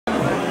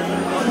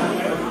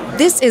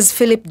This is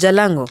Philip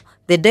Jalang'o,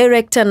 the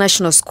Director,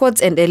 National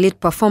Squads and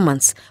Elite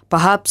Performance,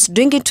 perhaps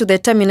drinking to the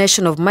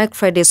termination of Mike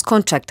Friday's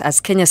contract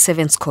as Kenya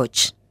Sevens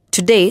coach.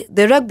 Today,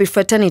 the rugby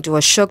fraternity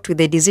was shocked with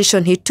the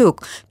decision he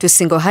took to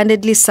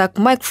single-handedly sack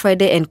Mike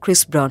Friday and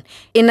Chris Brown.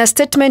 In a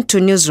statement to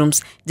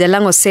newsrooms,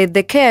 Jalang'o said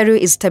the KRU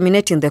is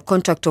terminating the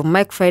contract of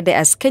Mike Friday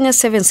as Kenya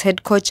Sevens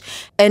head coach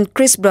and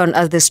Chris Brown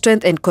as the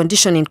strength and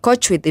conditioning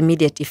coach with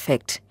immediate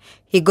effect.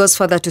 He goes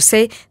further to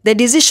say the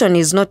decision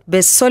is not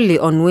based solely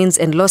on wins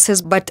and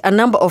losses, but a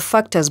number of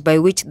factors by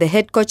which the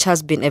head coach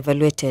has been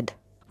evaluated.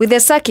 With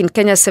the sack in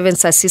Kenya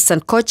Sevens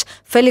assistant coach,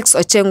 Felix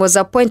Ocheng was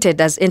appointed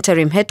as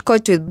interim head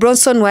coach with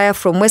Bronson Wire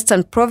from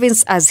Western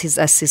Province as his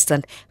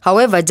assistant.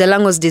 However,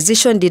 Jalang'o's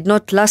decision did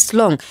not last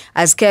long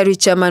as KRU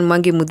Chairman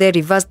Mwangi Muthee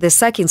reversed the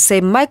sacking,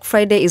 saying Mike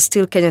Friday is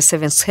still Kenya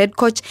Sevens head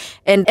coach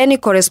and any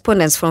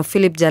correspondence from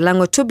Philip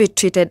Jalang'o to be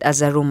treated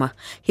as a rumor.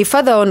 He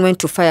further on went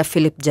to fire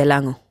Philip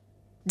Jalang'o.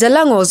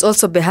 Jalang'o was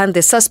also behind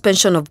the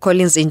suspension of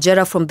Collins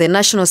Injera from the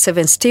national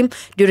sevens team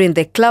during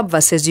the club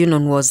versus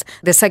union wars.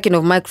 The sacking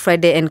of Mike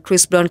Friday and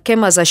Chris Brown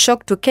came as a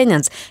shock to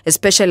Kenyans,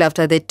 especially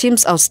after the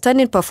team's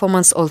outstanding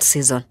performance all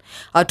season.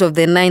 Out of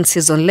the 9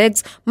 season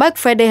legs, Mike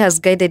Friday has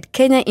guided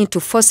Kenya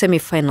into 4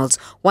 semi-finals,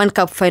 1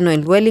 cup final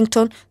in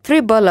Wellington, 3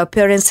 ball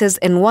appearances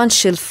and 1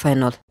 shield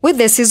final. With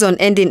the season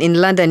ending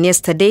in London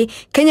yesterday,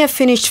 Kenya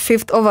finished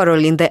 5th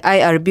overall in the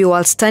IRB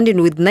while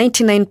standing with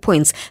 99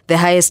 points, the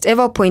highest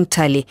ever point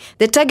tally.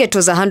 The target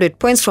was 100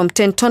 points from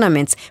 10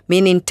 tournaments,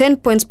 meaning 10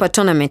 points per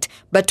tournament.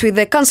 But with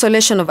the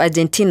cancellation of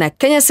Argentina,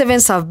 Kenya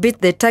Sevens have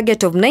beat the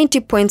target of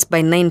 90 points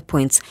by 9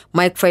 points.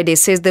 Mike Friday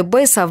says the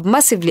boys have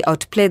massively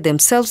outplayed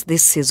themselves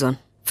this season.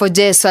 For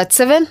JSW at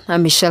 7,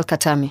 I'm Michelle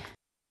Katami.